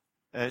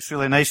It's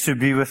really nice to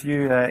be with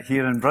you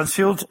here in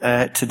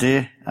Bruntsfield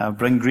today. I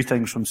bring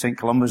greetings from St.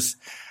 Columba's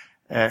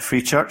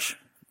Free Church,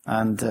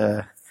 and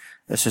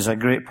this is a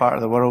great part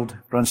of the world,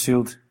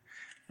 Bruntsfield.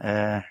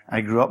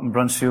 I grew up in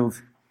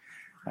Bruntsfield.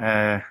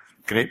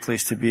 Great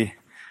place to be.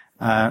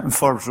 In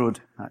Forbes Road,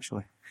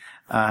 actually.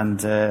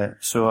 And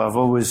so I've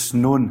always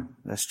known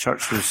this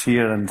church was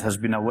here and has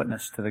been a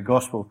witness to the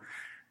gospel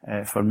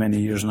for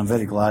many years, and I'm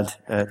very glad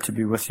to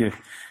be with you.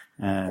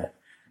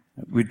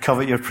 We'd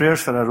covet your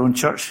prayers for our own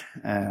church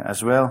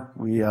as well.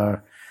 We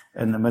are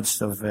in the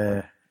midst of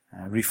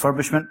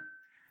refurbishment,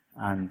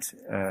 and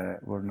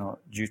we're not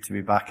due to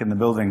be back in the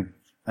building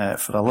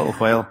for a little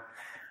while.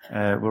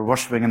 We're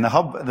worshipping in the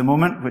hub at the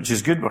moment, which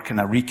is good. We're kind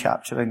of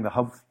recapturing the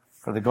hub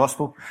for the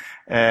gospel,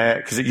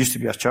 because it used to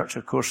be a church,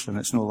 of course, and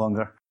it's no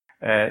longer.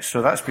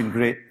 So that's been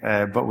great,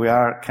 but we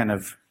are kind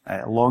of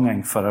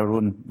longing for our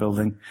own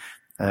building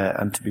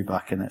and to be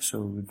back in it.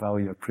 So we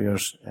value your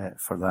prayers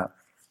for that.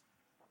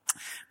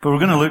 But we're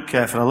going to look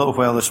for a little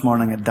while this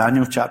morning at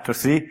Daniel chapter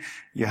 3.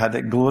 You had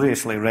it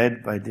gloriously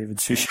read by David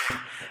Sushi,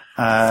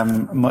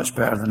 much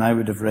better than I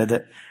would have read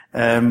it.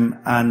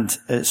 And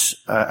it's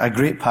a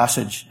great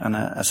passage, and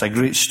it's a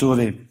great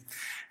story.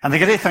 And the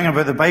great thing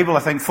about the Bible,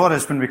 I think, for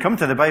us, when we come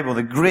to the Bible,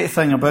 the great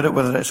thing about it,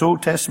 whether it's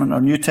Old Testament or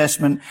New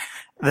Testament,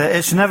 that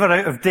it's never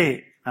out of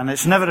date, and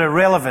it's never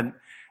irrelevant.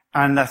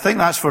 And I think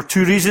that's for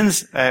two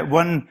reasons.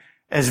 One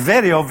is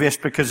very obvious,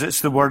 because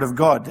it's the Word of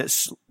God.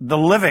 It's the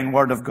living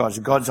Word of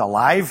God. God's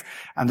alive,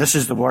 and this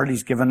is the Word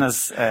He's given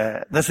us.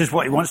 This is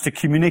what He wants to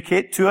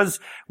communicate to us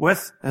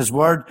with His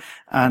Word,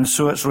 and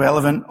so it's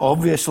relevant,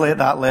 obviously, at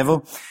that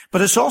level.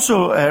 But it's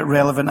also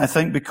relevant, I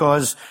think,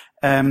 because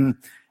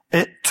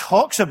it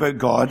talks about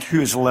God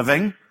who is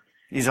living.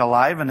 He's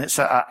alive, and it's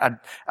a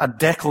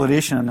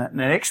declaration and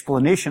an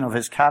explanation of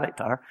His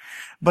character.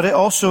 But it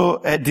also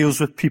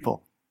deals with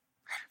people.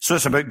 So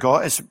it's about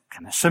God. It's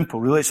kind of simple,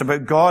 really. It's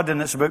about God,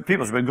 and it's about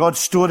people. It's about God's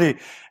story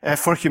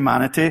for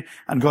humanity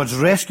and God's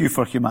rescue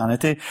for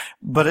humanity.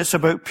 But it's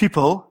about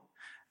people,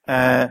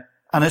 and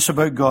it's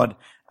about God.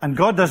 And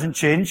God doesn't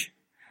change,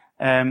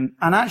 and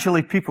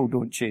actually people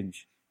don't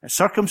change.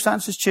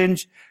 Circumstances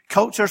change,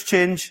 cultures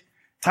change,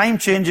 time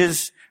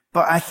changes,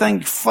 but I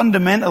think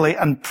fundamentally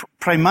and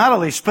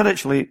primarily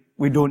spiritually,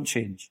 we don't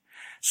change.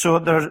 So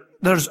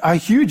there's a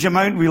huge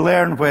amount we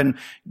learn when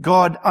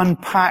God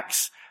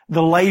unpacks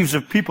the lives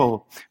of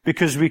people,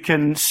 because we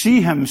can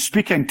see Him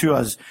speaking to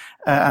us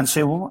and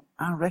say, well,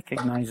 I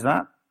recognize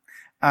that.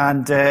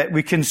 And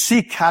we can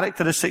see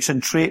characteristics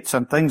and traits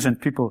and things in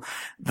people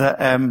that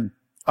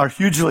are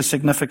hugely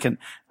significant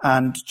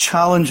and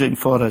challenging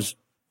for us.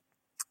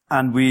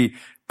 And we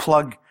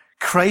plug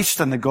Christ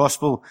and the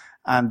gospel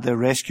and the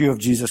rescue of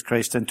Jesus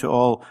Christ into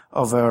all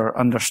of our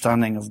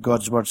understanding of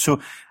God's Word.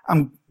 So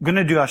I'm going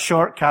to do a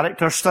short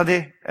character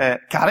studies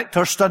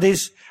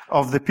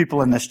of the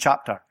people in this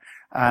chapter.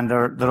 And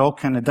they're all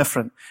kind of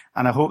different.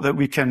 And I hope that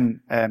we can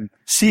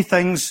see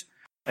things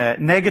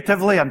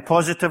negatively and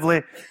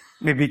positively,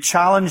 maybe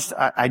challenged.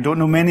 I don't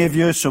know many of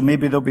you, so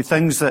maybe there'll be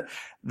things that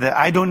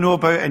I don't know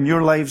about in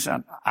your lives.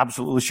 I'm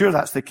absolutely sure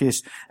that's the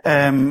case.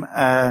 And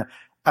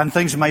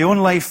things in my own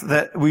life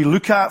that we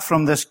look at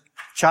from this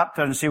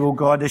chapter and say, well,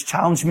 God has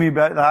challenged me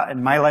about that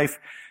in my life,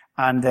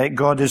 and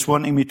God is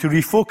wanting me to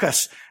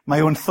refocus my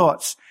own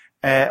thoughts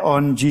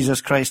on Jesus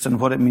Christ and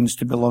what it means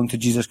to belong to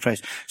Jesus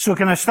Christ. So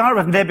can I start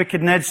with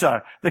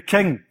Nebuchadnezzar, the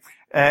king,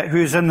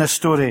 who's in this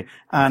story?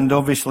 And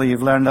obviously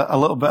you've learned a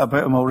little bit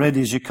about him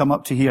already as you come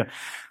up to here.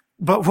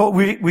 But what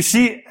we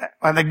see,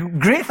 and the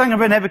great thing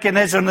about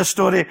Nebuchadnezzar in this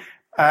story,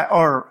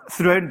 or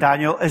throughout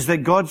Daniel, is that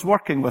God's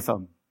working with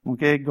him.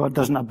 Okay? God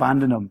doesn't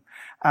abandon him.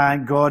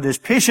 And God is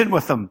patient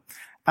with him.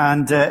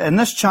 And in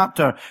this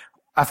chapter,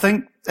 I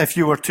think if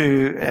you were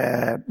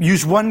to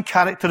use one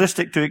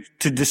characteristic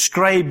to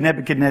describe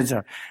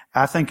Nebuchadnezzar,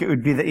 I think it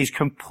would be that he's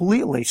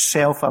completely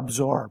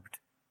self-absorbed.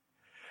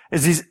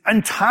 He's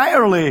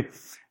entirely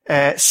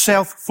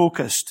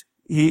self-focused.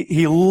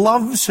 He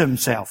loves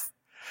himself,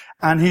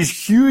 and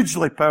he's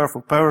hugely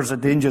powerful. Power is a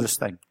dangerous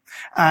thing,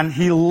 and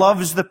he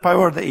loves the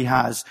power that he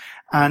has.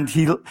 And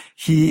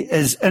he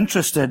is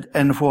interested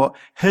in what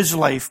his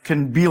life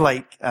can be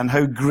like and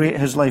how great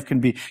his life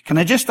can be. Can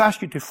I just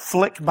ask you to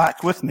flick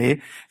back with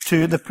me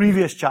to the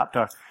previous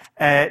chapter,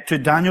 to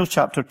Daniel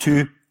chapter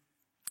 2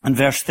 and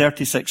verse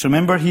 36.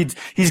 Remember,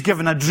 he's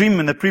given a dream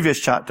in the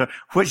previous chapter,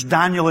 which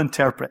Daniel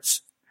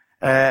interprets,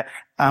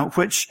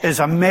 which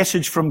is a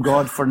message from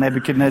God for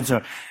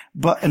Nebuchadnezzar.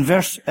 But in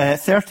verse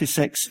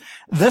 36,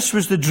 this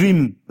was the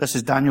dream. This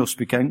is Daniel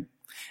speaking.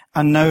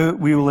 And now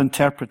we will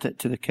interpret it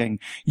to the king.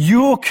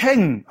 You, O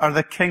king, are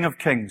the King of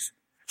Kings.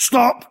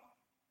 Stop!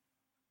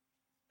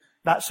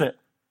 That's it.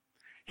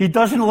 He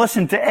doesn't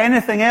listen to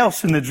anything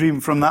else in the dream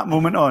from that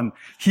moment on.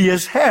 He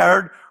has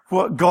heard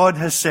what God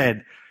has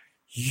said.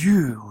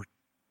 You,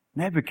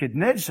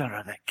 Nebuchadnezzar,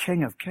 are the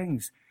King of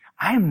Kings.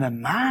 I'm the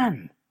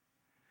man.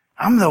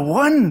 I'm the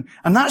one.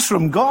 And that's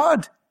from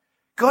God.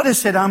 God has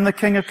said, I'm the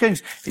King of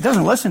Kings. He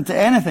doesn't listen to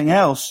anything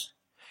else.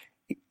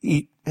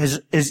 He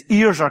his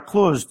ears are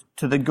closed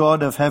to the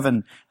God of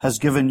heaven has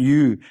given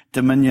you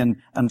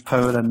dominion and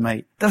power and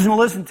might. Doesn't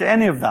listen to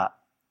any of that.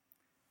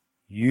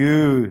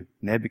 You,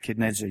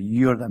 Nebuchadnezzar,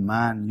 you're the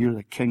man, you're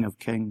the King of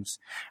Kings.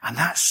 And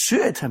that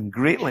suited him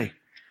greatly.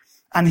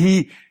 And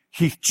he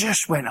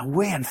just went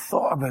away and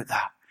thought about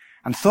that.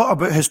 And thought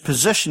about his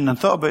position and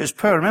thought about his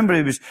power. Remember,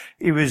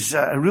 he was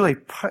a really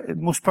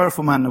most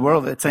powerful man in the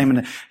world at the time.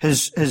 And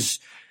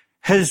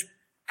his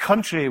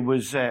country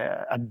was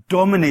a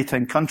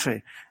dominating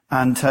country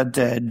and had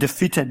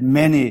defeated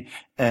many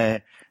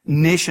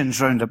nations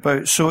round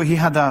about. So he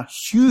had a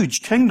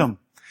huge kingdom.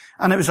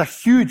 And it was a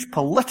huge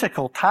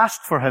political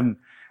task for him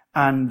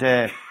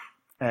and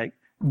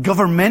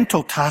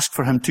governmental task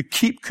for him to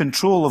keep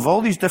control of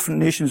all these different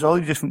nations, all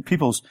these different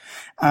peoples.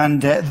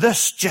 And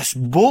this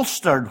just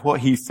bolstered what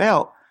he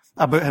felt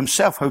about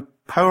himself, how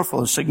powerful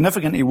and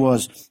significant he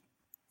was.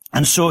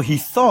 And so he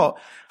thought,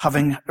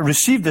 having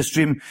received this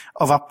dream,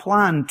 of a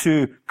plan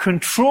to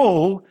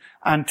control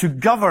and to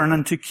govern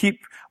and to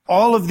keep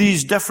all of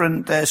these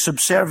different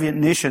subservient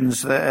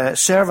nations,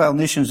 servile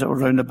nations that were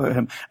round about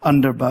him,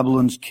 under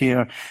Babylon's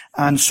care.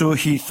 And so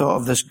he thought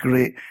of this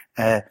great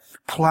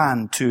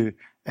plan to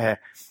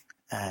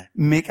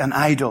make an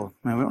idol.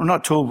 Now, we're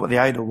not told what the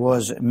idol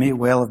was. It may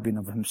well have been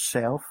of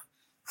himself.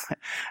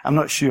 I'm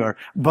not sure.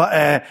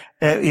 But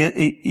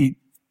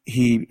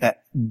he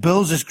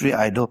builds this great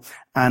idol,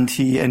 and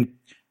he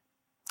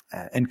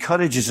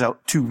encourages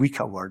out too weak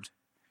a word.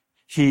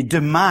 He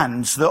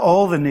demands that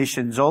all the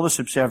nations, all the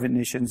subservient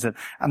nations,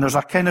 and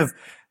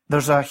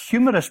there's a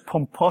humorous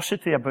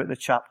pomposity about the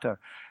chapter,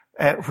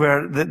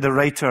 where the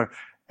writer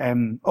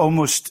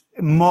almost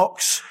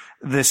mocks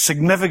the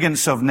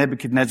significance of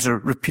Nebuchadnezzar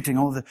repeating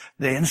all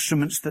the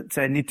instruments that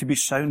need to be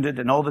sounded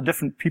and all the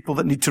different people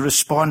that need to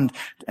respond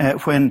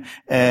when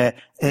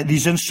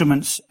these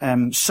instruments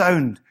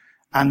sound.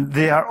 And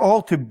they are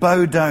all to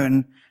bow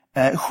down,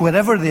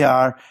 wherever they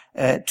are,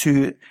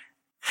 to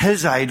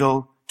his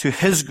idol, to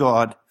his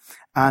God.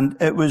 And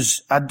it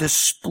was a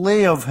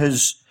display of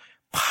his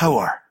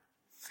power.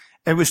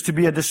 It was to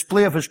be a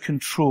display of his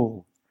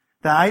control.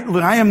 That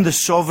I am the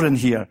sovereign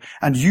here,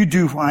 and you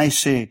do what I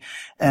say.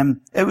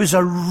 It was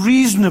a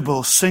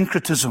reasonable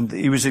syncretism that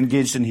he was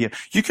engaged in here.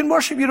 You can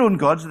worship your own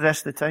gods the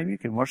rest of the time. You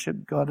can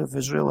worship God of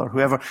Israel or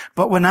whoever.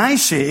 But when I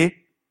say,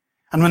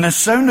 and when the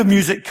sound of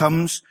music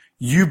comes,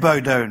 you bow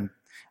down.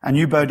 And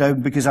you bow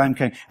down because I'm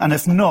king. And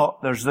if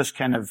not, there's this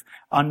kind of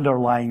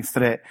underlying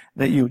threat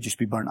that you'll just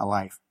be burnt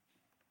alive.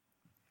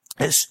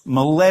 It's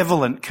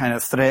malevolent kind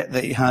of threat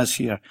that he has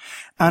here.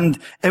 And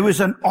it was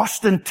an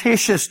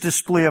ostentatious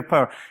display of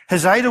power.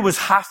 His idol was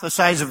half the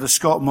size of the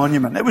Scott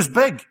Monument. It was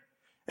big.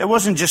 It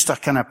wasn't just a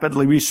kind of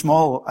piddly wee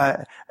small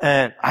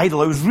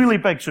idol. It was really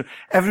big. So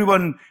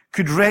everyone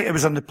could it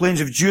was on the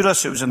plains of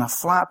Judas. It was in a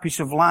flat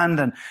piece of land.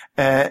 And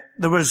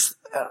there was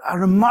a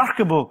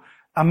remarkable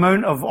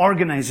amount of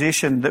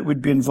organization that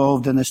would be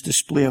involved in this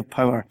display of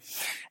power.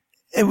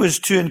 It was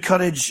to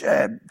encourage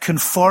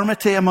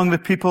conformity among the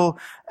people,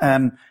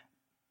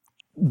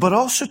 but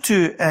also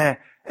to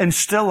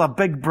instill a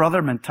big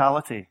brother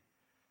mentality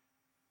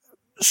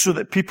so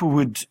that people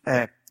would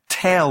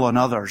tell on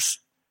others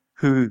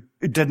who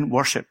didn't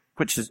worship,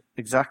 which is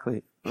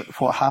exactly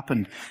what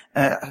happened.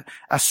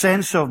 A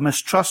sense of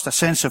mistrust, a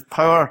sense of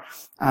power,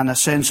 and a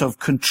sense of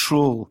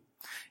control.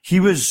 He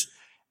was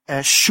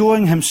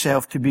showing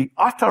himself to be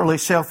utterly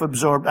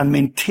self-absorbed and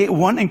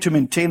wanting to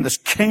maintain this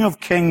King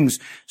of Kings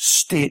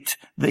state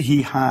that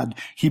he had,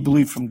 he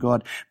believed from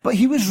God. But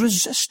he was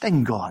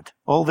resisting God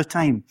all the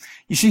time.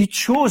 You see, he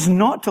chose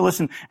not to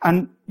listen.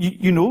 And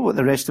you know what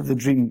the rest of the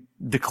dream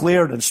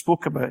declared and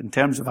spoke about in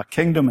terms of a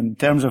kingdom and in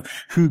terms of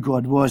who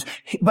God was.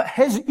 But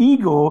his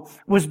ego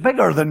was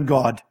bigger than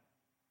God.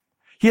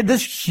 He had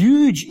this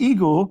huge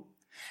ego,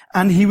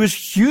 and he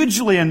was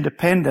hugely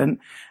independent.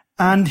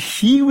 And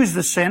he was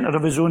the center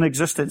of his own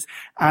existence.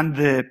 And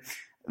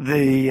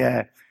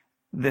the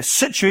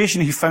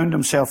situation he found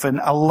himself in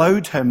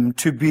allowed him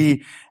to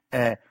be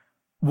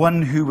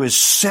one who was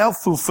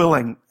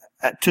self-fulfilling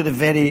to the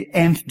very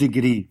nth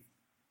degree.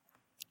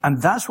 And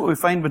that's what we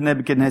find with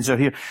Nebuchadnezzar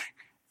here.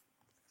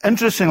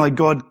 Interestingly,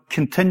 God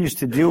continues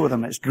to deal with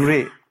him. It's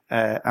great.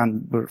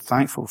 And we're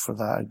thankful for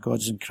that,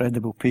 God's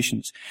incredible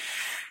patience.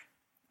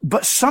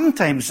 But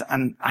sometimes,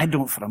 and I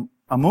don't for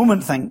a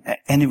moment think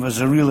any of us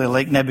are really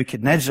like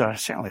Nebuchadnezzar. I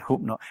certainly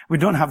hope not. We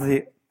don't have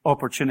the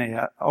opportunity.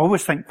 I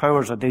always think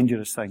power is a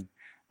dangerous thing.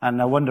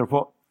 And I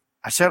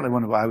certainly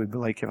wonder what I would be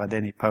like if I had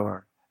any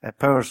power.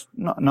 Power's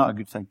not a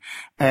good thing.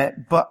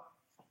 But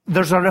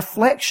there's a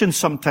reflection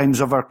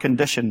sometimes of our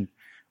condition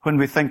when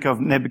we think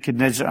of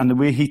Nebuchadnezzar and the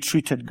way he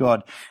treated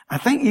God. I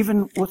think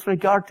even with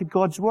regard to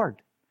God's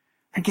word.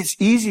 I think it's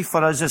easy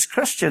for us as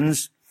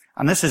Christians,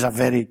 and this is a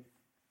very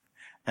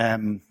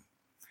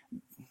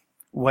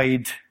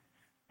wide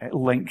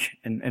link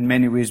in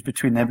many ways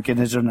between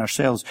Nebuchadnezzar and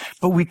ourselves.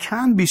 But we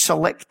can be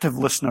selective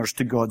listeners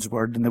to God's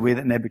word in the way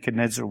that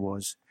Nebuchadnezzar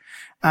was.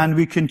 And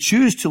we can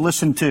choose to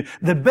listen to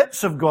the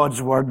bits of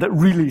God's word that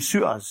really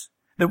suit us,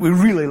 that we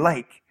really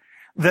like,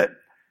 that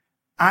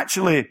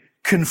actually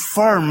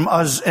confirm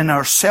us in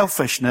our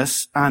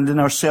selfishness and in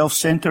our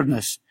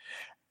self-centeredness.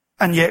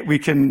 And yet we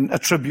can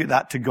attribute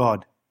that to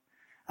God.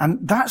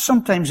 And that's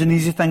sometimes an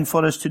easy thing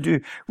for us to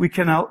do. We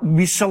can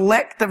be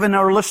selective in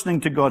our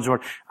listening to God's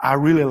word. I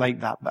really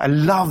like that. I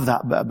love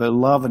that bit about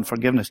love and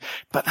forgiveness.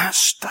 But that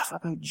stuff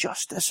about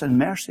justice and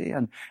mercy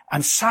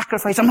and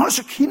sacrifice, I'm not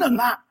so keen on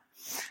that.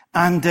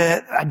 And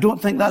I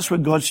don't think that's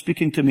what God's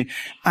speaking to me.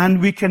 And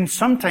we can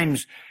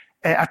sometimes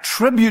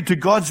attribute to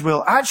God's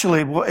will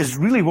actually what is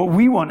really what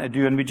we want to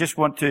do, and we just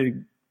want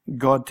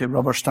God to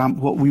rubber stamp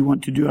what we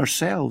want to do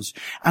ourselves.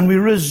 And we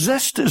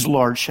resist his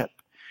lordship.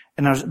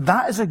 And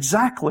that is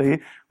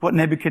exactly what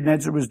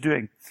Nebuchadnezzar was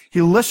doing.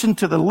 He listened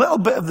to the little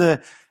bit of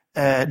the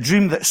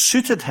dream that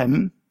suited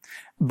him,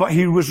 but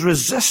he was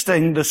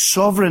resisting the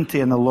sovereignty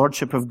and the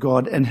lordship of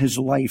God in his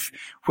life,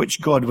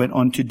 which God went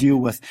on to deal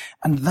with.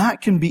 And that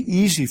can be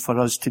easy for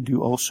us to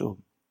do also.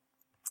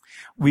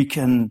 We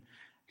can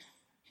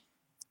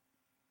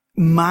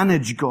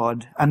manage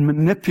God and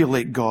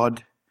manipulate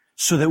God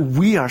so that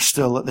we are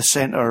still at the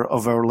center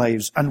of our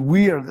lives and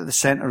we are at the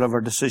center of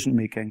our decision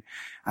making,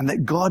 and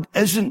that God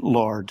isn't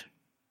Lord.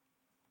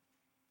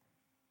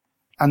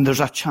 And there's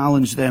a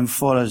challenge then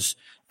for us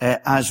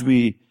as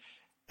we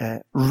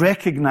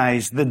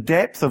recognize the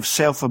depth of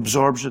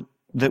self-absorption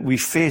that we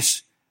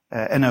face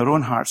in our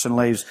own hearts and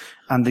lives,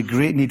 and the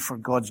great need for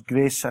God's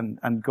grace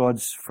and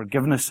God's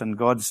forgiveness and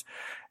God's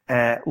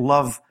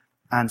love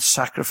and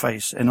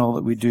sacrifice in all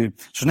that we do.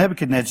 So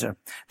Nebuchadnezzar.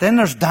 Then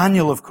there's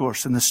Daniel, of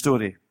course, in the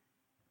story.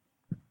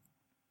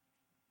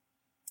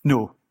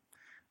 No,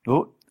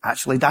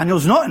 actually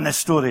Daniel's not in this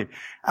story.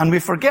 And we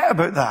forget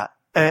about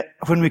that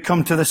when we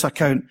come to this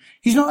account.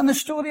 He's not in the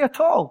story at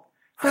all.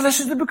 Well, this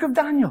is the book of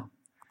Daniel.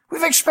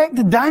 We've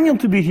expected Daniel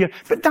to be here,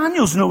 but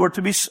Daniel's nowhere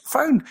to be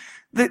found.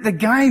 The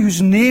guy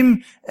whose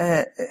name,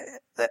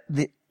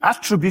 the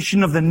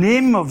attribution of the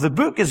name of the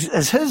book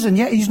is his, and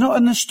yet he's not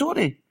in the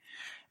story.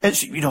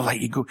 It's,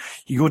 like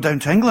you go down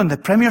to England, the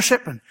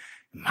Premiership, and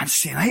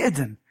Manchester United,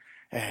 and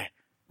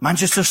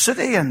Manchester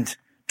City, and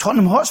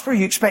Tottenham Hotspur,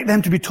 you expect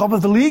them to be top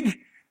of the league.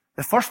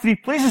 The first three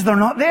places, they're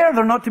not there.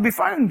 They're not to be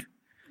found.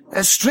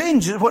 It's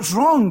strange. What's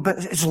wrong?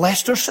 But it's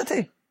Leicester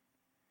City.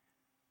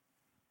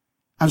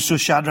 And so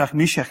Shadrach,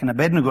 Meshach, and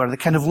Abednego are the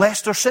kind of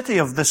Leicester City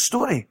of this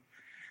story.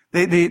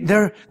 They're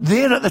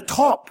there at the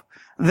top.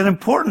 They're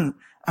important.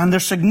 And they're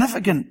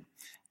significant.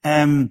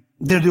 They're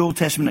the Old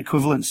Testament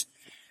equivalents.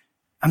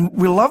 And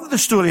we love the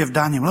story of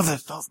Daniel. We love the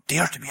thought,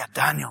 dare to be a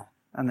Daniel.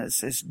 And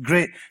it's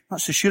great.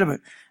 Not so sure about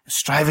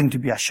striving to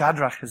be a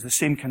Shadrach. Has the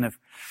same kind of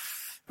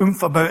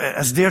oomph about it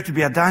as dare to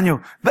be a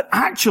Daniel. But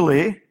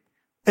actually,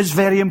 it's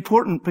very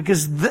important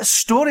because this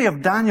story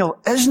of Daniel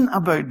isn't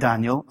about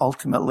Daniel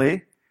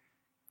ultimately,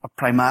 or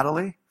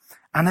primarily.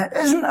 And it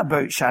isn't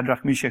about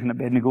Shadrach, Meshach, and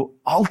Abednego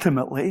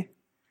ultimately.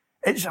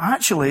 It's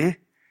actually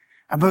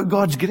about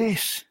God's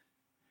grace.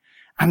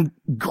 And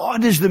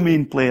God is the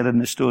main player in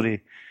the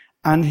story.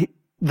 And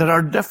there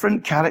are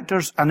different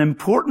characters and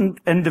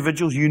important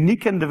individuals,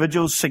 unique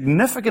individuals,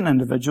 significant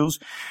individuals,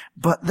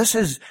 but this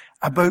is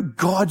about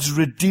God's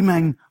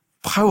redeeming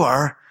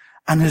power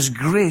and his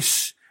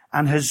grace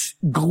and his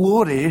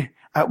glory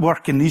at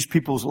work in these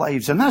people's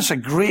lives. And that's a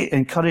great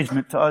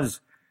encouragement to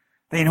us.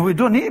 That, we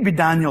don't need to be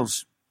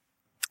Daniels.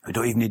 We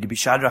don't even need to be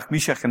Shadrach,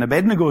 Meshach, and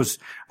Abednego's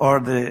or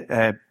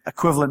the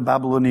equivalent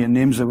Babylonian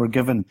names that were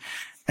given.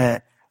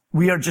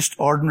 We are just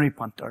ordinary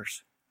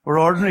punters. We're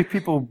ordinary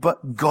people,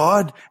 but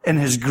God, in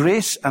his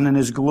grace and in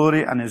his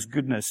glory and his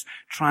goodness,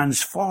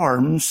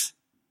 transforms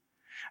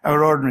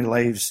our ordinary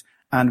lives,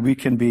 and we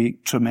can be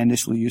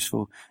tremendously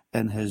useful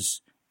in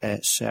his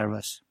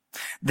service.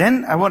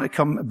 Then I want to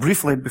come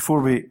briefly,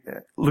 before we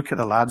look at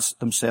the lads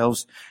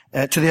themselves,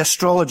 to the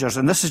astrologers.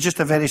 And this is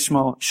just a very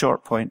small,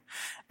 short point.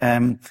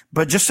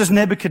 But just as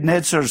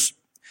Nebuchadnezzar's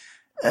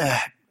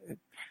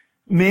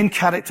main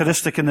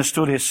characteristic in the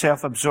story is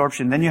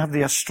self-absorption, then you have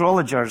the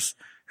astrologers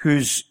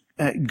whose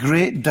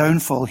great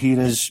downfall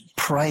here is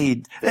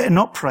pride.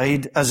 Not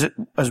pride, as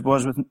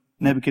was with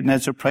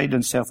Nebuchadnezzar, pride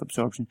and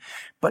self-absorption,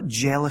 but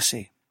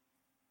jealousy.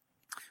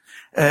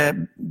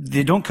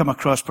 They don't come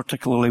across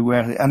particularly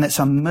well, and it's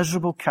a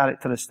miserable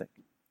characteristic,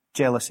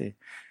 jealousy.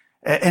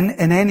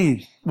 In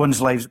anyone's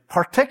lives,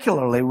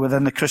 particularly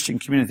within the Christian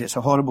community, it's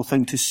a horrible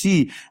thing to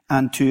see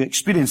and to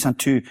experience and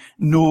to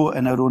know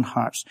in our own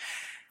hearts.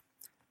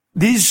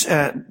 These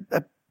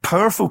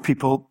powerful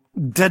people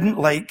didn't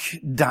like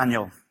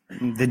Daniel.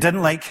 They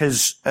didn't like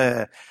his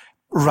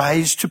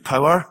rise to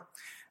power.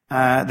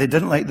 They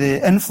didn't like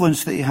the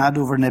influence that he had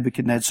over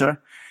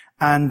Nebuchadnezzar.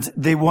 And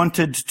they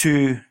wanted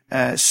to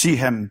see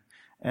him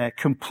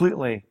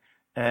completely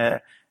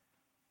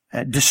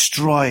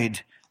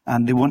destroyed.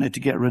 And they wanted to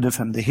get rid of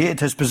him. They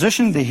hated his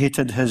position. They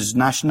hated his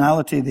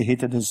nationality. They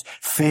hated his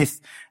faith.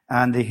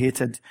 And they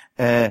hated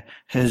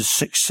his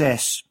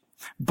success.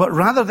 But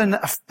rather than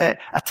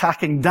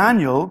attacking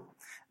Daniel,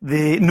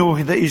 they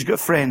know that he's got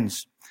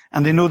friends.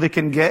 And they know they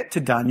can get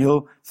to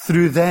Daniel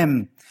through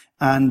them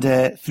and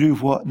through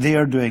what they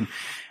are doing.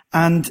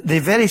 And they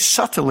very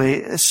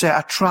subtly set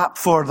a trap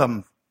for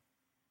them.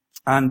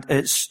 And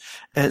it's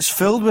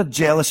filled with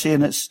jealousy,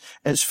 and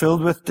it's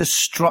filled with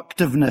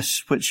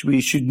destructiveness, which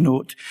we should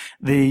note.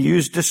 They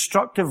use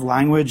destructive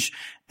language.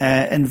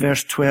 In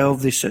verse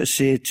 12, they sort of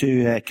say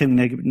to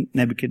King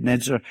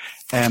Nebuchadnezzar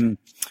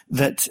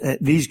that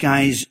these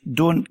guys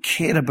don't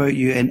care about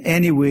you in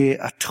any way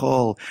at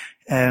all.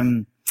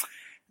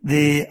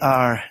 They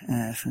are,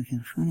 if I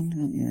can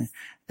find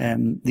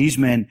it, these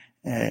men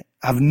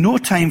have no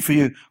time for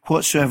you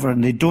whatsoever,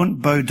 and they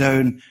don't bow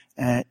down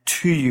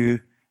to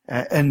you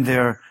in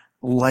their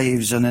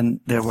lives and in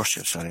their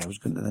worship. Sorry, I was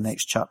going to the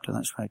next chapter,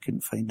 that's why I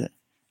couldn't find it.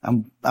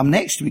 I'm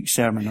next week's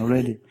sermon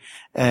already.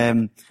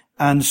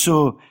 And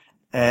so,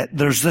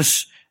 there's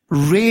this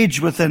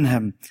rage within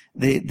him.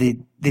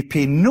 They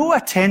pay no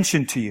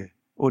attention to you,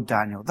 O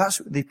Daniel.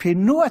 They pay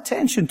no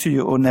attention to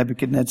you, O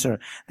Nebuchadnezzar.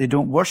 They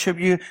don't worship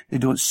you. They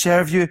don't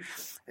serve you.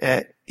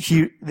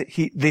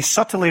 They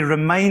subtly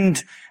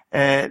remind,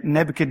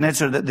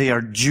 Nebuchadnezzar that they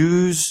are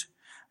Jews,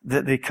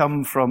 that they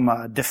come from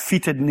a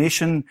defeated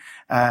nation.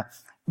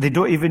 They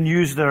don't even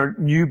use their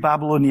new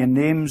Babylonian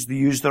names. They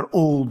use their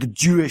old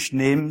Jewish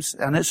names.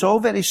 And it's all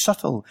very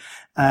subtle.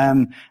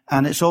 And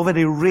it's all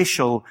very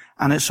racial.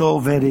 And it's all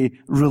very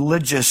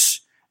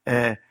religious,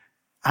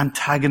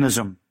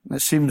 antagonism.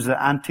 It seems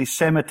that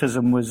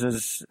anti-Semitism was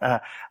as,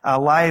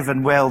 alive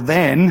and well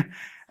then,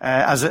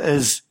 as it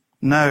is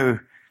now,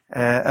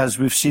 as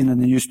we've seen in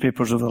the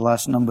newspapers over the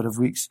last number of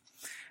weeks.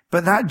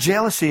 But that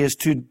jealousy is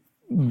to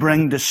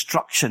bring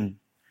destruction,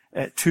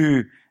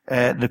 to,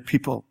 the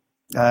people.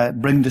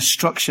 Bring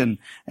destruction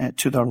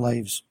to their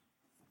lives.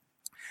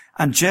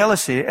 And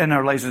jealousy in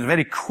our lives is a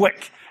very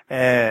quick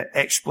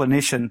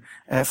explanation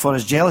for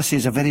us. Jealousy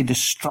is a very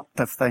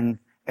destructive thing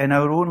in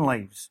our own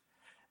lives,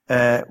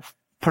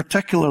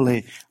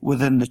 particularly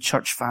within the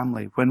church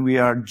family. When we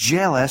are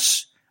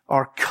jealous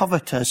or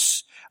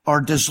covetous or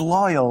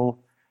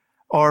disloyal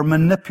or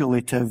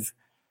manipulative,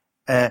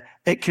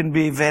 it can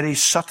be very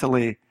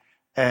subtly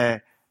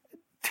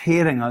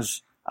tearing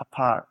us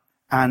apart.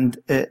 And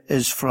it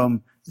is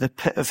from the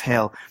pit of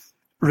hell.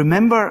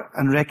 Remember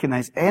and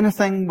recognize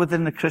anything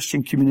within the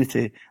Christian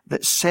community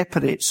that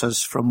separates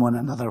us from one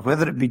another,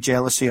 whether it be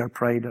jealousy or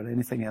pride or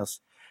anything else,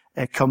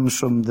 it comes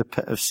from the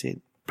pit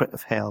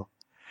of hell.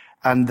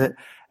 And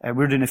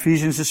we're doing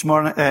Ephesians this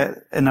morning,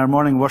 in our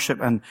morning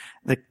worship, and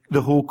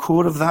the whole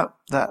core of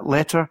that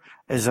letter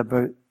is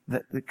about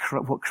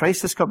what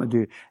Christ has come to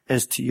do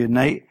is to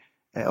unite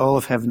all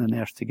of heaven and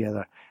earth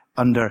together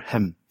under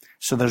him.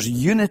 So there's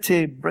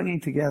unity,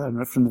 bringing together,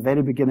 and from the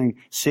very beginning,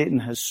 Satan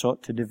has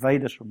sought to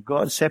divide us from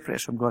God, separate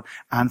us from God,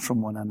 and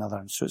from one another.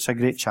 And so it's a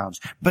great challenge.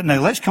 But now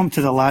let's come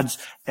to the lads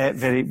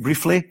very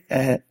briefly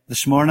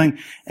this morning.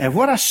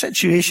 What a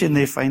situation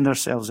they find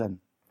themselves in.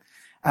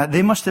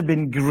 They must have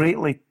been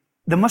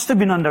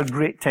under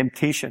great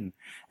temptation.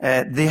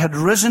 They had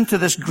risen to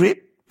this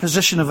great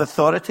position of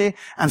authority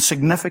and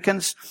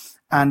significance,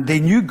 and they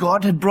knew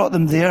God had brought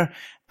them there,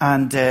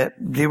 and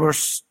they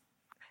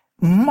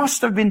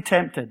must have been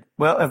tempted.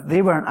 Well, if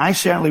they weren't, I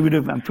certainly would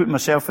have, and put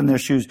myself in their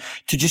shoes,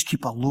 to just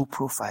keep a low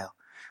profile.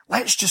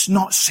 Let's just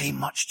not say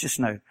much just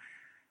now.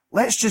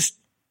 Let's just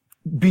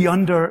be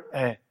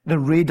under the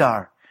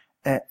radar.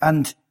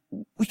 And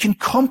we can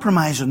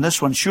compromise on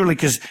this one, surely,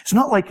 because it's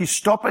not like he's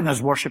stopping us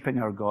worshipping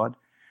our God.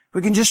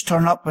 We can just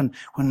turn up and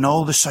when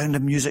all the sound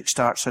of music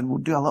starts and we'll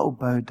do a little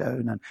bow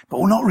down, but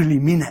we'll not really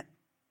mean it.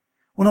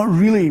 We'll not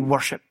really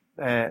worship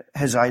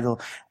his idol.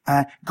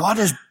 God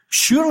has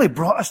surely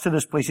brought us to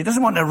this place. He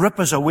doesn't want to rip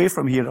us away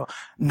from here.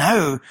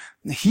 Now,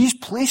 he's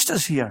placed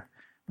us here.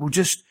 We'll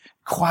just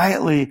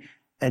quietly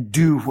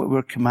do what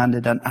we're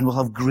commanded, and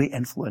we'll have great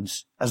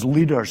influence as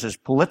leaders, as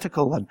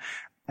political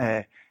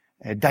and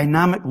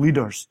dynamic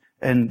leaders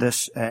in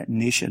this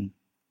nation.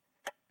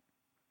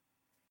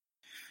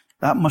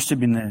 That must have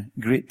been a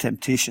great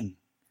temptation.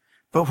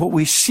 But what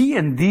we see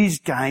in these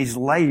guys'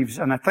 lives,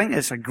 and I think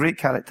it's a great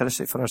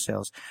characteristic for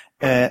ourselves,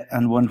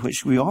 and one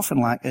which we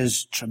often lack,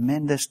 is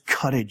tremendous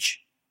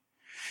courage.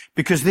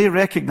 Because they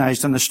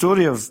recognized, and the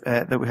story of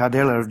that we had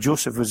earlier of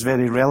Joseph was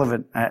very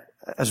relevant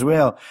as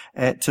well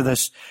to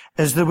this,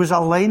 is there was a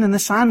line in the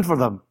sand for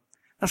them.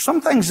 There's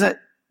some things that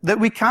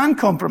we can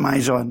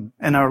compromise on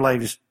in our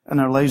lives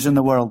in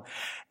the world.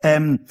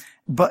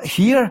 But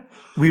here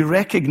we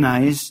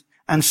recognize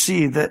and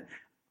see that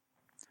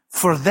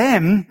for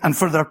them and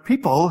for their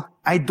people,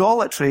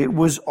 idolatry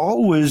was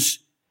always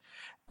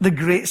the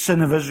great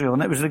sin of Israel.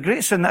 And it was the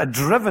great sin that had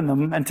driven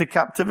them into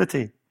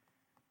captivity.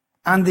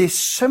 And they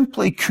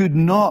simply could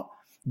not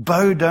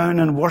bow down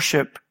and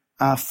worship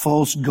a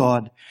false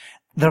god.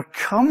 There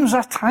comes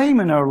a time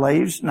in our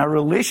lives, in our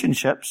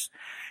relationships,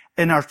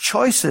 in our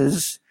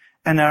choices,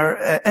 in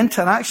our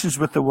interactions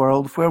with the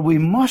world, where we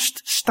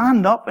must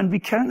stand up and be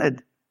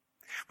counted.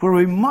 Where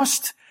we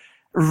must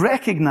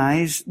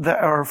recognize that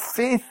our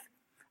faith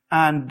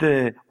and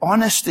the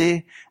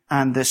honesty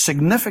and the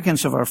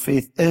significance of our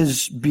faith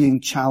is being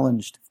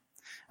challenged.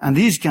 And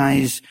these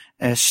guys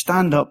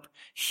stand up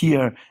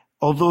here,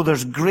 although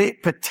there's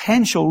great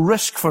potential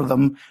risk for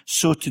them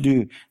so to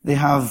do. They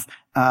have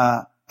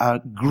a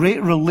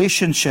great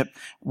relationship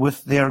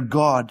with their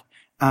God,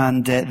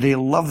 and they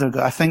love their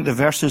God. I think the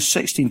verses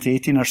 16 to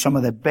 18 are some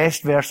of the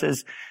best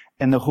verses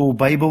in the whole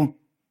Bible.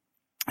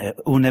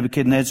 O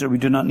Nebuchadnezzar, we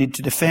do not need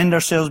to defend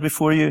ourselves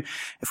before you.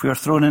 If we are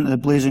thrown into the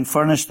blazing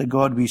furnace, the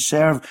God we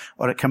serve,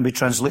 or it can be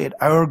translated,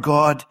 our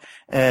God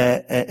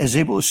is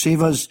able to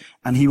save us,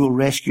 and he will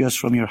rescue us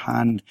from your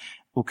hand,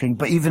 O king.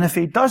 But even if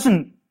he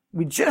doesn't,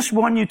 we just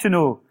want you to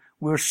know,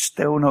 we're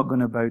still not going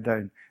to bow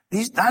down.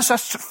 That's a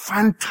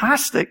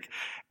fantastic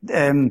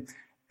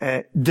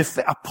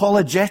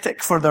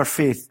apologetic for their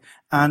faith.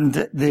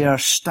 And they are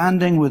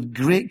standing with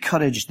great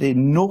courage. They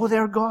know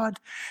their God.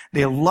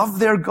 They love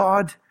their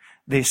God.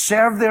 They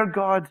serve their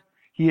God.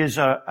 He is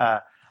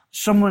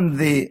someone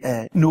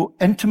they know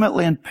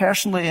intimately and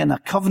personally in a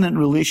covenant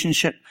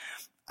relationship.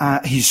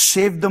 He's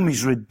saved them.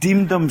 He's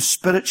redeemed them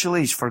spiritually.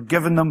 He's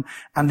forgiven them.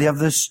 And they have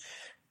this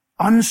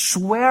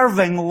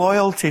unswerving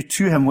loyalty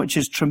to him, which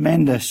is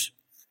tremendous.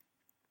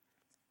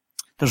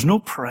 There's no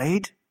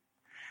pride.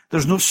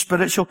 There's no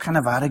spiritual kind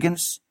of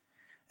arrogance.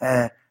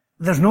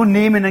 There's no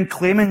naming and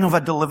claiming of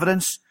a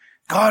deliverance.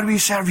 God, we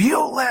serve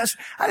you.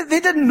 They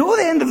didn't know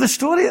the end of the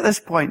story at this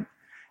point.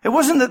 It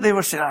wasn't that they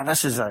were saying,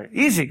 this is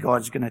easy,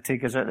 God's going to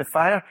take us out of the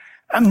fire.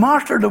 And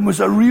martyrdom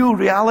was a real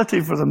reality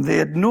for them. They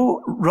had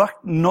no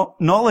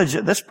knowledge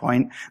at this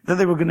point that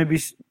they were going to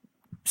be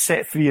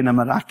set free in a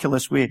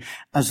miraculous way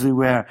as they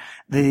were.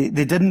 They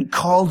didn't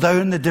call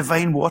down the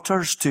divine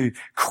waters to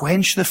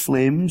quench the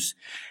flames.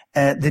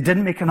 They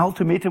didn't make an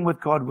ultimatum with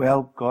God.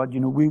 Well, God,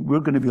 we're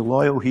going to be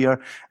loyal here,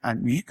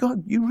 and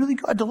you really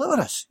got to deliver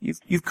us.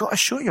 You've got to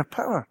show your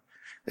power.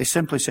 They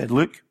simply said,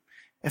 look,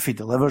 if he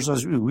delivers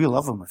us, we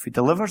love him. If he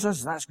delivers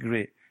us, that's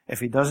great. If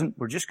he doesn't,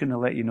 we're just going to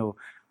let you know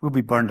we'll be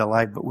burned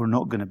alive, but we're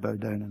not going to bow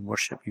down and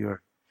worship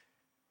your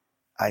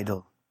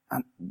idol.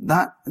 And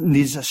that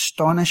needs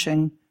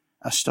astonishing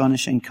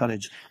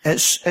courage. I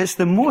think it's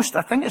the most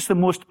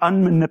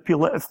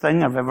unmanipulative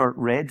thing I've ever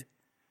read.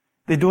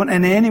 They don't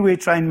in any way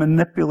try and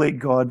manipulate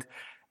God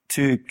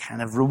to kind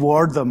of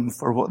reward them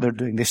for what they're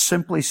doing. They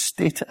simply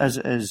state it as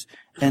it is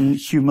in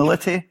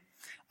humility,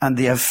 and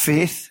they have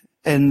faith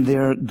in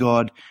their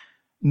God,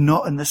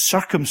 not in the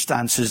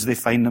circumstances they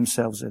find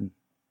themselves in.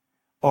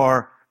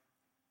 Or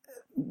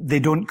they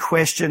don't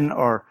question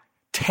or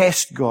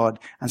test God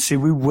and say,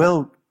 we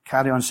will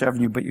carry on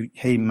serving you, but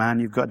hey man,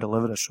 you've got to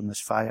deliver us from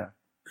this fire.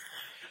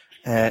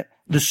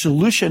 The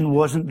solution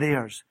wasn't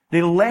theirs.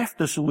 They left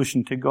the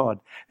solution to God.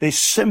 They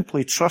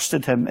simply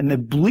trusted him in the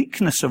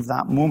bleakness of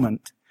that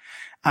moment.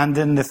 And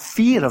in the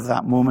fear of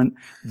that moment,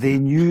 they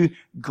knew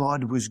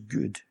God was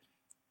good.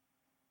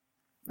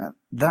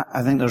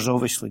 I think there's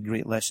obviously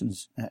great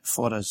lessons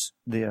for us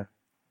there,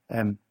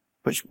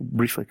 which we'll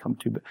briefly come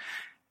to.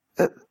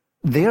 But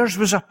theirs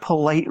was a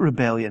polite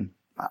rebellion.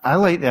 I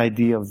like the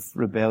idea of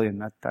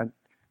rebellion.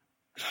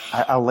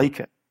 I like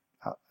it.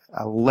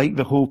 I like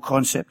the whole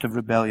concept of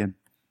rebellion.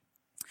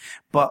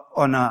 But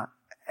in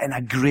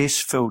a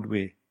grace-filled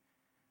way.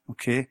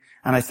 Okay?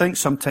 And I think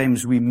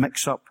sometimes we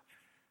mix up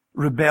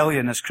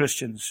rebellion as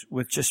Christians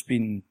with just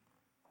being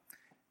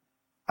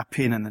a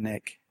pain in the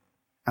neck.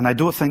 And I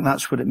don't think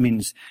that's what it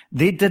means.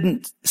 They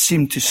didn't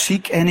seem to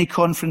seek any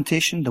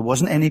confrontation. There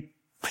wasn't any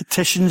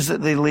petitions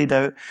that they laid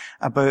out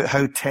about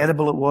how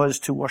terrible it was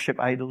to worship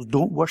idols.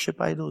 Don't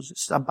worship idols.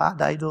 It's a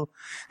bad idol.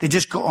 They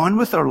just got on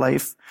with their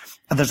life.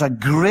 And there's a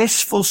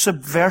graceful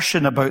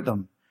subversion about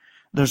them.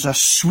 There's a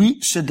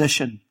sweet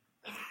sedition.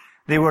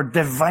 They were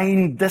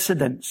divine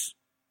dissidents,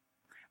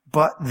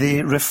 but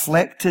they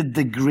reflected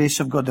the grace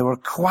of God. They were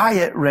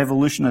quiet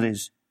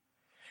revolutionaries.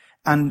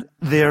 And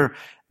their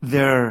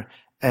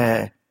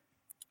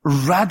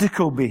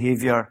radical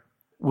behavior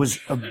was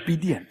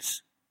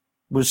obedience,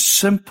 was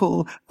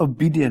simple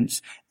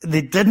obedience.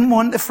 They didn't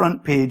want the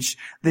front page.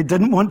 They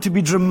didn't want to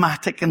be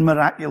dramatic and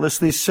miraculous.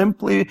 They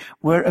simply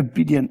were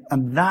obedient.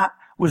 And that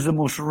was the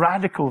most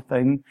radical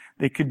thing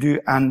they could do,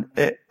 and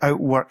it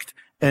outworked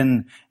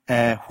in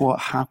what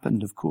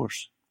happened, of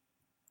course.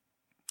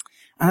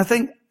 And I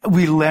think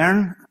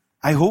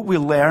I hope we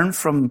learn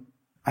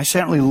I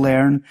certainly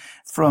learn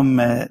from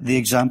the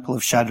example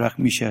of Shadrach,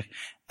 Meshach,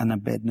 and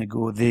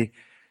Abednego, the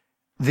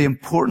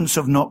importance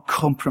of not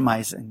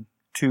compromising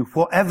to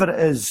whatever it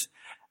is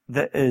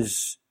that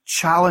is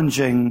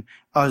challenging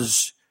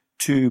us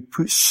to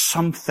put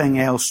something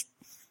else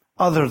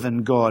other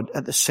than God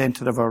at the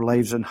center of our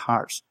lives and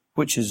hearts,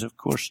 which is, of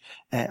course,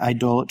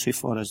 idolatry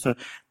for us. There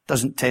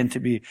doesn't tend to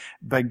be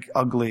big,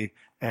 ugly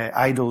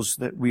idols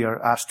that we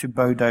are asked to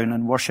bow down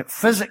and worship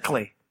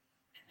physically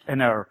in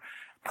our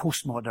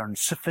postmodern,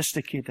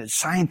 sophisticated,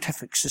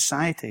 scientific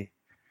society.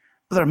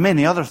 But there are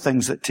many other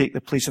things that take the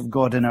place of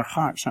God in our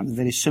hearts, aren't they?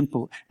 Very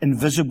simple,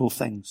 invisible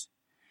things.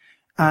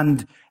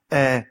 And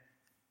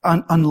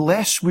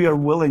unless we are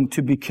willing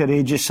to be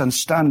courageous and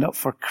stand up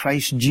for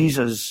Christ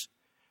Jesus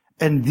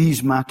in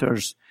these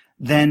matters,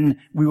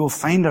 then we will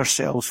find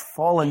ourselves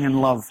falling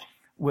in love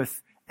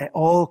with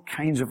all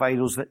kinds of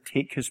idols that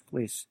take his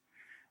place.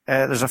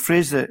 There's a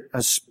phrase that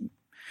has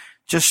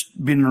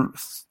just been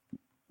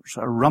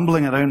sort of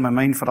rumbling around my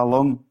mind for a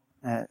long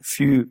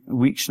few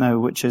weeks now,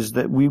 which is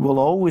that we will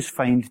always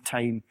find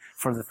time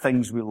for the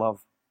things we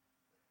love.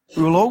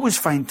 We will always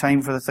find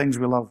time for the things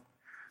we love.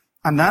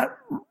 And that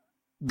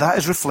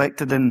is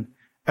reflected in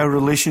our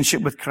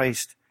relationship with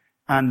Christ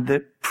and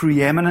the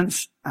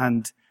preeminence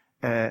and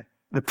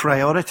the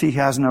priority he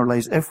has in our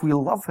lives. If we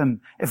love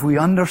him, if we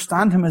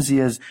understand him as he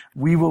is,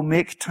 we will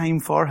make time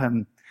for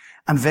him.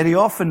 And very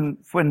often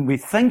when we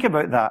think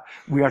about that,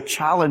 we are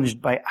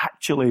challenged by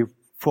actually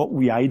what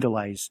we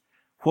idolize,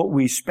 what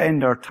we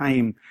spend our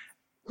time,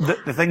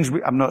 the things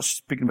I'm not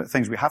speaking about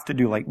things we have to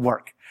do like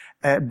work,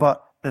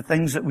 but the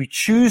things that we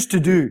choose to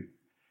do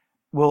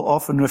will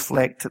often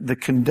reflect the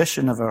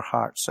condition of our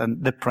hearts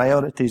and the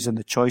priorities and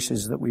the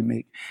choices that we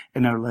make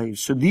in our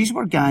lives. So these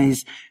were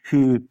guys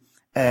who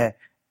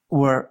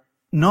were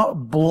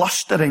not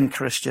blustering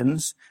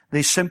Christians.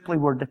 They simply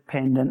were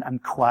dependent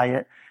and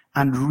quiet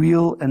and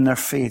real in their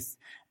faith.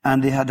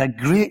 And they had a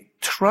great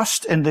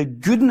trust in the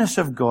goodness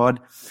of God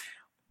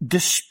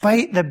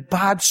despite the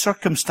bad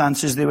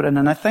circumstances they were in.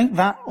 And I think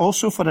that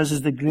also for us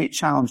is the great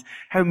challenge.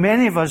 How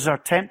many of us are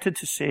tempted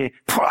to say,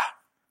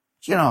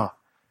 you know,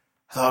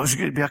 I thought I was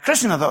going to be a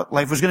Christian. I thought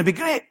life was going to be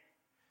great.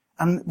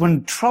 And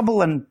when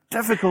trouble and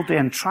difficulty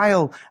and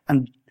trial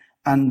and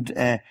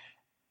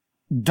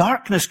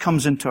darkness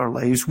comes into our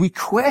lives, we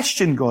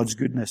question God's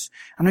goodness.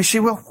 And we say,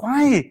 well,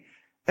 why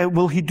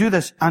will he do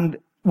this? And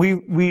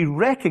we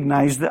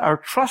recognize that our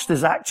trust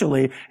is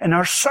actually in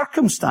our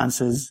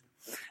circumstances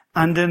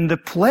and in the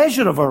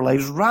pleasure of our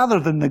lives rather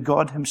than the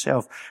God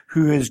himself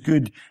who is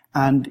good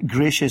and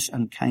gracious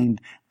and kind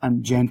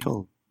and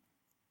gentle.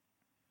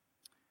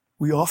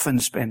 We often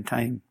spend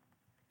time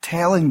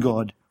telling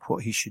God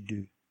what he should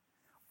do,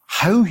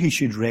 how he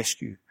should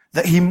rescue,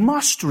 that he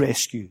must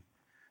rescue,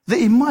 that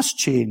he must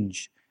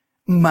change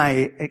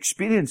my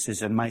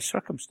experiences and my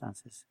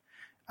circumstances.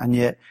 And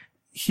yet,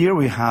 here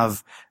we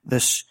have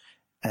this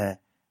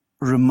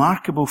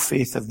remarkable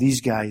faith of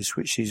these guys,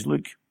 which says,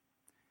 look,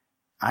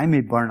 I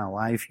may burn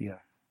alive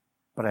here,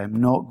 but I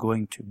am not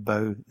going to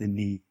bow the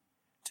knee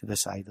to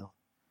this idol.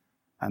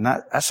 And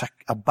that's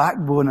a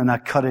backbone and a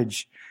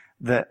courage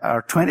that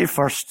our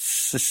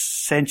 21st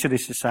century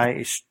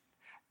society,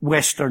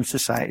 Western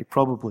society,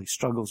 probably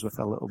struggles with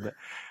a little bit,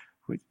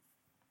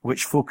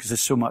 which focuses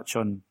so much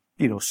on,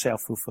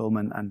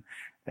 self-fulfillment and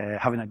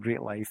having a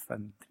great life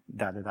and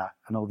da-da-da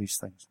and all these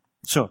things.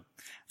 So,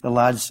 the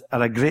lads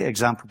are a great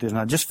example to us. And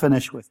I'll just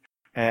finish with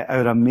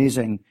our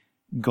amazing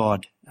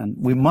God. And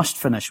we must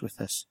finish with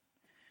this,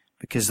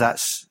 because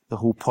that's the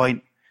whole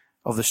point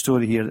of the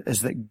story here,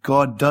 is that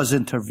God does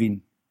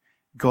intervene.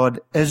 God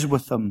is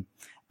with them,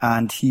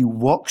 and he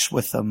walks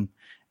with them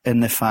in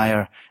the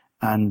fire.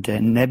 And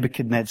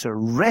Nebuchadnezzar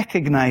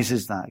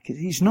recognizes that.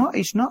 He's not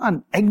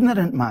an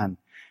ignorant man.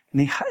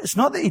 And it's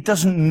not that he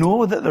doesn't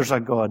know that there's a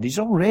God. He's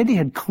already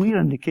had clear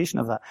indication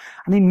of that.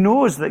 And he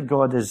knows that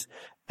God is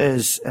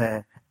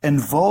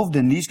involved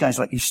in these guys.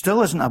 Like, he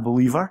still isn't a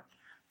believer.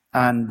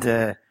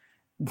 And,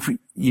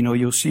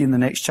 you'll see in the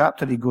next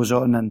chapter, he goes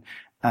on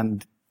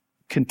and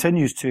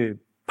continues to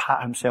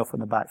pat himself on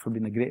the back for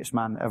being the greatest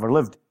man that ever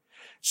lived.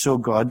 So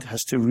God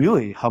has to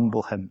really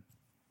humble him.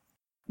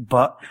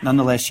 But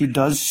nonetheless, he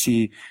does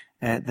see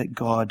that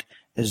God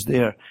is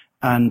there.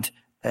 And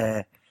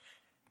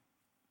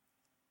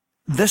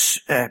this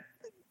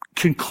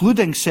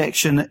concluding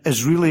section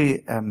is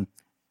really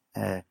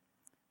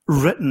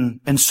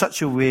written in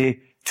such a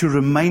way to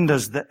remind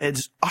us that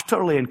it's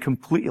utterly and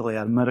completely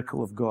a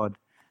miracle of God.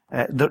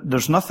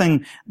 There's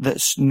nothing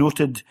that's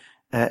noted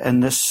in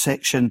this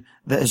section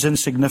that is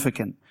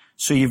insignificant.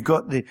 So you've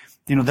got the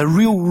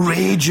real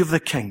rage of the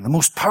king, the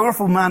most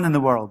powerful man in the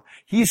world.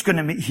 He is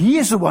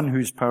the one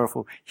who's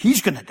powerful.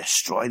 He's going to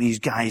destroy these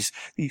guys,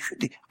 the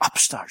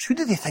upstarts. Who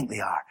do they think they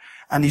are?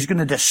 And he's going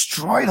to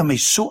destroy them.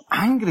 He's so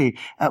angry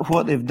at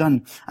what they've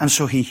done. And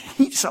so he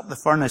heats up the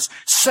furnace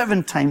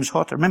 7 times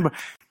hotter. Remember,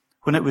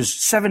 when it was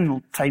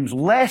 7 times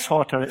less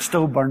hotter, it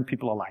still burned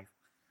people alive.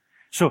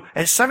 So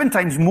it's 7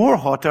 times more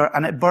hotter,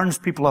 and it burns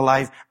people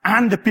alive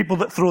and the people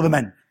that throw them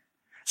in.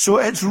 So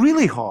it's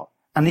really hot.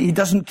 And he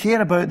doesn't care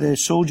about the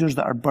soldiers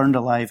that are burned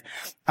alive.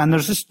 And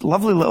there's this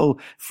lovely little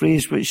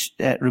phrase which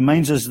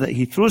reminds us that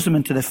he throws them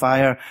into the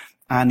fire,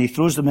 and he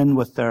throws them in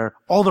with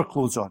all their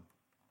clothes on,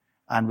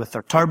 and with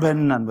their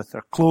turban, and with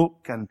their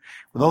cloak, and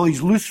with all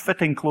these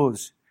loose-fitting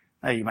clothes.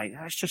 Now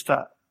it's just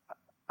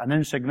an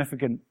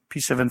insignificant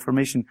piece of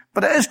information,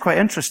 but it is quite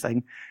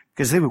interesting,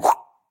 because they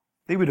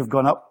would have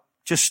gone up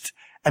just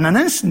in an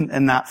instant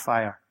in that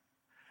fire.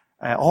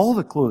 All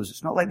the clothes.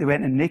 It's not like they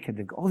went in naked.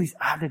 They've got all these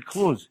added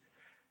clothes.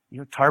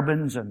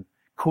 Turbans and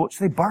coats,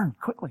 they burn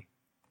quickly.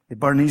 They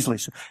burn easily.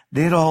 So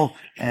they're all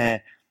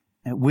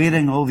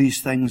wearing all these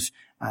things,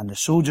 and the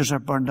soldiers are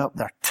burned up.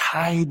 They're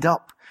tied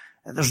up.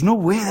 There's no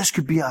way this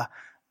could be a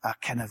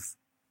kind of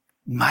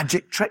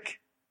magic trick.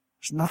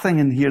 There's nothing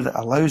in here that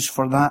allows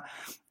for that.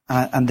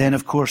 And then,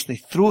 of course, they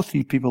throw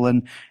 3 people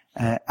in,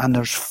 and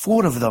there's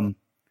 4 of them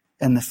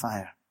in the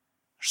fire.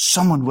 There's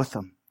someone with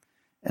them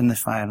in the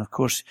fire. And, of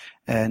course,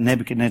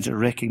 Nebuchadnezzar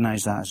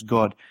recognized that as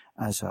God,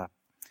 as a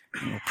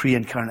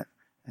pre-incarnate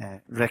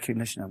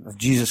recognition of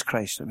Jesus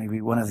Christ, or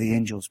maybe one of the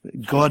angels.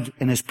 But God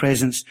in his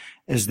presence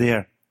is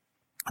there.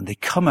 And they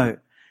come out,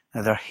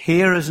 Now, their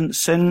hair isn't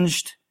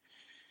singed.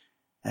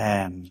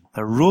 Their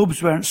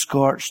robes weren't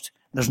scorched.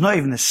 There's not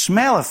even the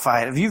smell of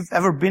fire. If you've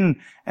ever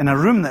been in a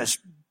room that's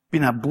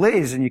been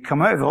ablaze and you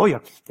come out of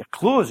it, your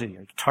clothes and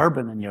your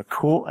turban and your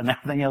coat and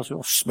everything else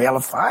will smell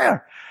of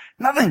fire.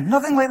 Nothing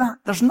like that.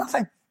 There's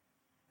nothing.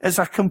 It's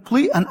a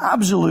complete and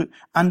absolute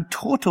and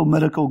total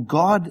miracle.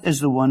 God is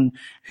the one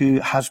who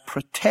has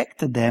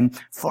protected them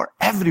for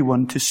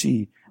everyone to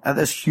see at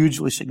this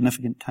hugely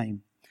significant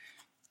time.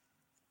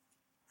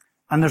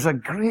 And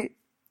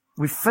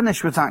we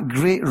finish with that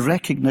great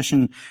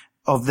recognition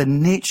of the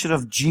nature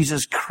of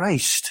Jesus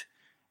Christ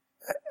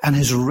and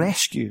his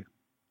rescue.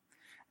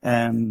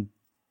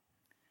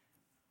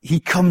 He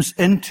comes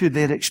into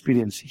their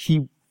experience.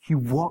 He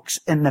walks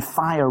in the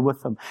fire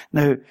with them.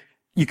 Now,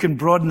 you can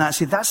broaden that and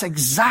say that's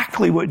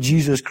exactly what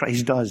Jesus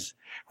Christ does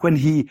when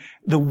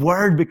the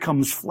Word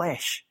becomes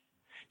flesh.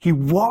 He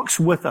walks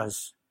with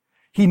us.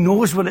 He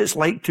knows what it's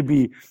like to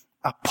be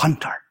a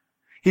punter.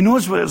 He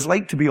knows what it's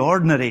like to be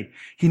ordinary.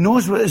 He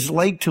knows what it's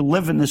like to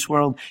live in this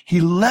world.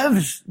 He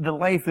lives the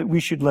life that we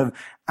should live.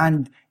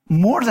 And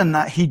more than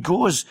that, he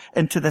goes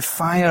into the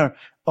fire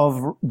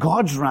of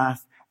God's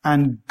wrath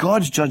and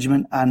God's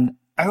judgment and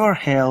our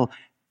hell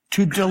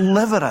to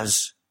deliver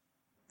us.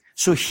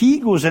 So he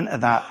goes into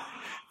that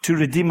to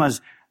redeem us.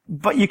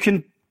 But you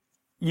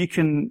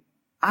can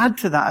add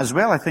to that as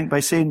well, I think, by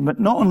saying, but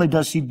not only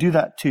does he do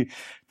that to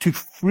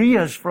free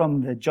us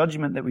from the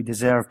judgment that we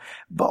deserve,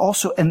 but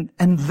also in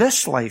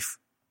this life.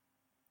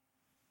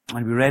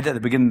 And we read at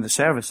the beginning of the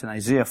service in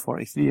Isaiah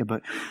 43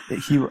 about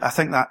that I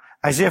think that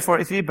Isaiah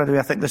 43, by the way,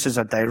 I think this is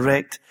a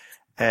direct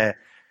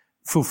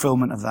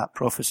fulfillment of that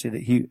prophecy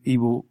that he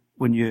will,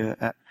 when you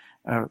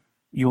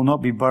will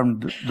not be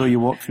burned though you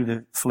walk through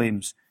the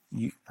flames,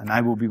 and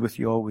I will be with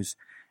you always.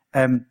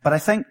 But I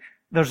think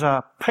there's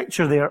a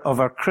picture there of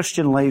our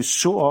Christian lives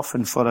so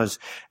often for us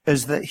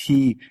is that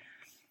he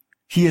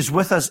is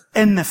with us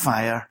in the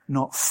fire,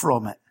 not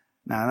from it.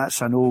 Now that's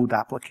an old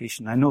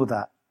application, I know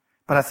that.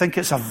 But I think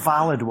it's a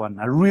valid one,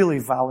 a really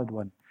valid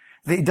one.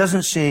 That he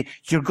doesn't say,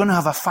 you're going to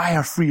have a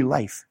fire-free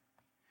life.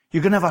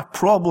 You're going to have a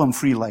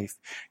problem-free life.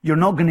 You're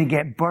not going to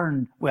get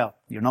burned. Well,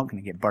 you're not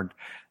going to get burned.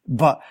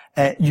 But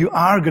you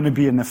are going to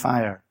be in the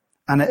fire.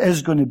 And it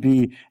is going to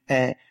be,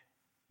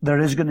 there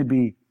is going to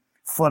be,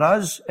 for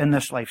us in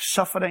this life,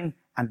 suffering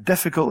and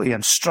difficulty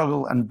and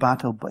struggle and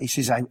battle. But he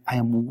says, I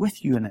am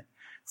with you in it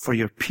for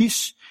your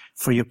peace,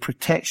 for your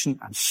protection,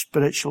 and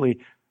spiritually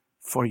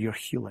for your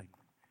healing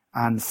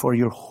and for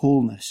your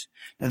wholeness.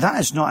 Now that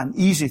is not an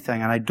easy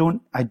thing, and I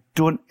don't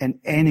in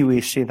any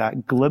way say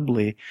that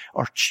glibly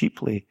or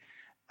cheaply,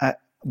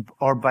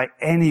 or by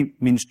any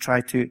means try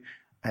to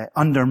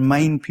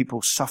undermine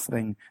people's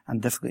suffering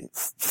and difficulty.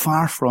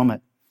 Far from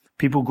it.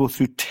 People go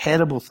through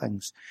terrible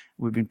things.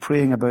 We've been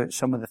praying about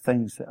some of the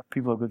things that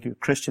people are going through,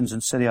 Christians in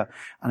Syria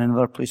and in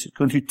other places,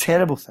 going through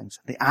terrible things.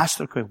 They ask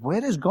their question,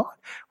 where is God?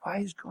 Why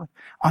is God?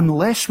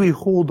 Unless we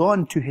hold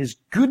on to his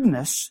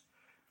goodness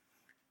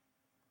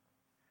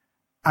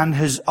and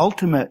his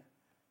ultimate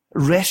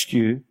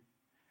rescue,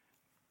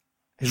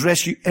 his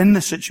rescue in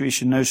the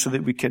situation now so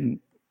that we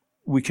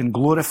can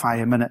glorify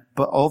him in it.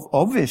 But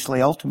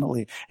obviously,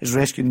 ultimately, his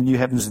rescue in the new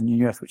heavens and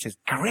new earth, which is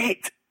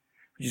great,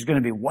 which is going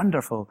to be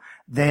wonderful,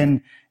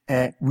 then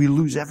we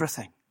lose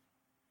everything.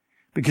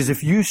 Because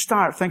if I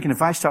start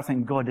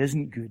thinking God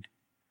isn't good,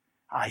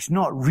 he's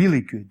not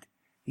really good,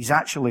 he's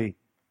actually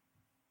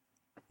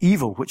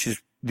evil, which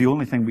is the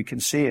only thing we can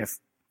say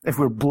if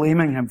we're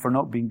blaming him for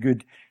not being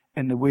good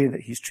in the way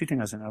that he's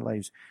treating us in our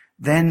lives,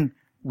 then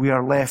we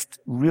are left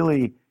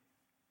really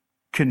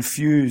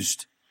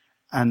confused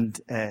and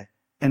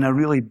in a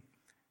really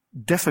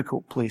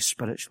difficult place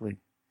spiritually.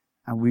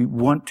 And we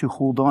want to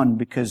hold on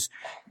because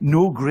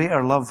no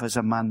greater love has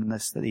a man than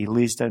this, that he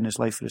lays down his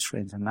life for his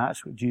friends. And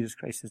that's what Jesus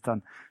Christ has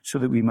done so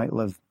that we might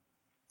live.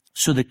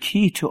 So the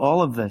key to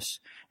all of this,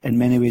 in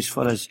many ways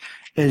for us,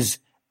 is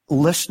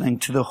listening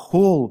to the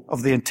whole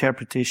of the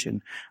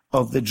interpretation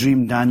of the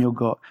dream Daniel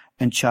got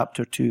in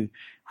chapter 2,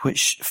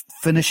 which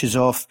finishes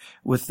off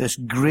with this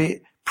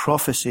great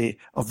prophecy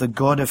of the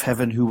God of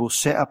heaven who will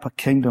set up a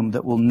kingdom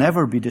that will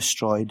never be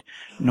destroyed,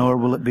 nor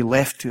will it be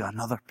left to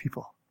another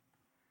people.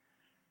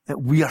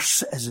 That we are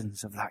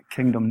citizens of that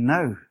kingdom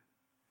now.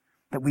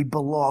 That we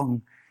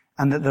belong,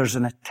 and that there's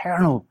an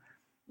eternal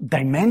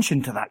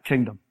dimension to that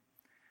kingdom,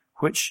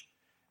 which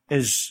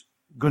is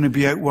going to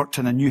be outworked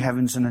in a new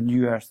heavens and a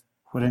new earth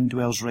wherein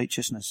dwells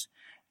righteousness.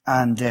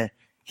 And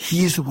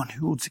he is the one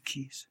who holds the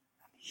keys.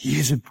 He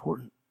is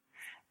important.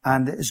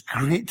 And it is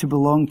great to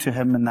belong to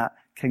him in that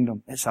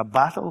kingdom. It's a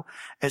battle.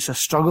 It's a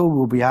struggle.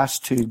 We'll be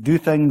asked to do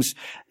things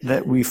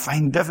that we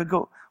find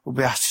difficult. We'll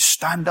be asked to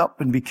stand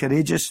up and be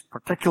courageous,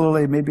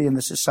 particularly maybe in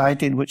the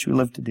society in which we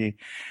live today.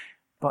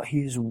 But he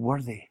is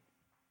worthy.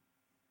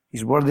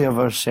 He's worthy of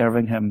our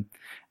serving him.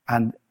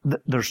 And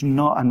there's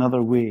not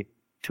another way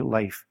to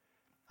life,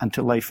 and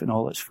to life in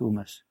all its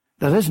fullness.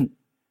 There isn't.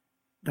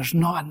 There's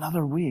not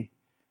another way.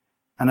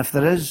 And if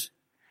there is,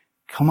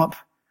 come up,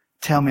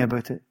 tell me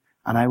about it,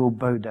 and I will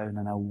bow down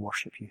and I'll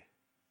worship you.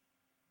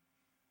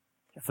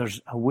 If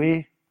there's a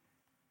way,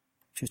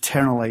 to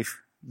eternal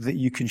life that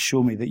you can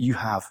show me, that you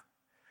have,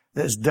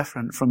 that is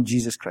different from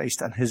Jesus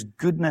Christ and his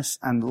goodness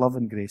and love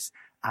and grace,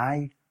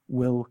 I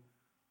will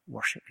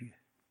worship you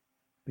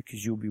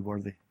because you'll be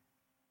worthy.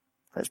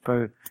 Let's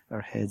bow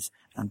our heads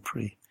and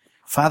pray.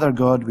 Father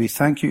God, we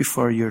thank you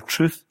for your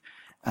truth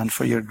and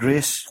for your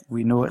grace.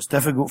 We know it's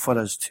difficult for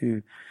us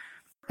to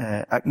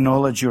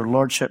acknowledge your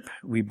lordship.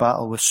 We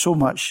battle with so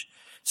much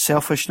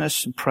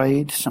selfishness and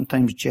pride,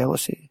 sometimes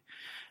jealousy.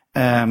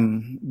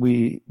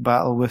 We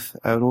battle with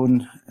our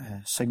own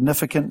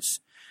significance.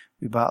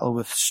 We battle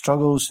with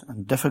struggles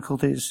and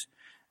difficulties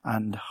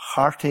and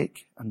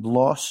heartache and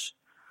loss.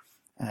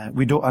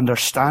 We don't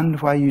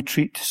understand why you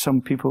treat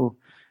some people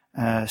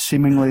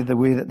seemingly the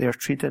way that they are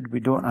treated. We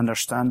don't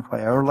understand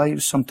why our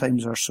lives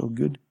sometimes are so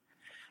good.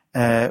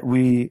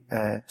 We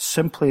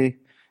simply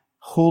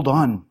hold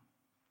on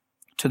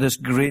to this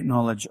great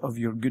knowledge of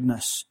your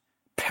goodness,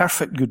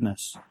 perfect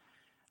goodness,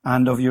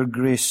 and of your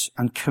grace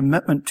and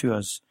commitment to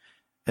us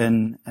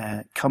in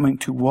coming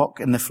to walk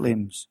in the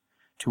flames,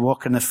 to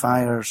walk in the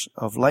fires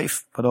of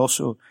life, but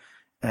also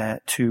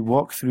to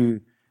walk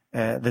through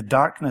the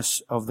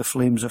darkness of the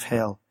flames of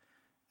hell,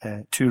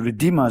 to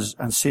redeem us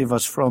and save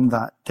us from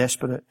that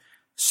desperate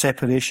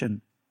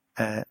separation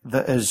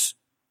that is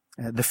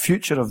the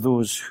future of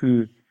those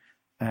who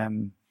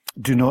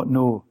do not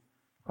know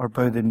or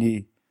bow the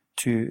knee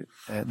to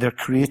their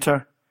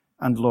Creator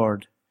and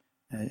Lord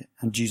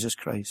and Jesus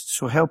Christ.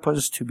 So help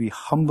us to be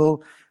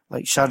humble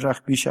like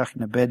Shadrach, Meshach,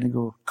 and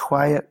Abednego,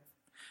 quiet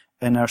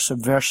in our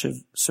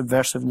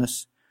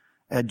subversiveness,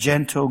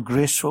 gentle,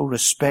 graceful,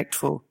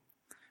 respectful,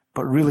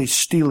 but really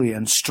steely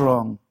and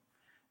strong,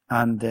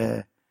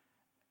 and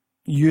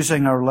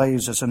using our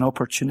lives as an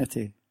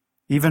opportunity,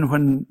 even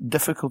when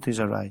difficulties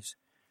arise,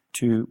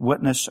 to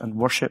witness and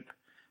worship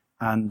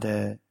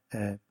and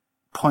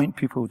point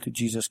people to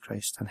Jesus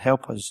Christ, and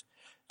help us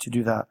to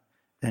do that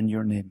in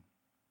your name.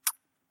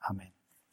 Amen.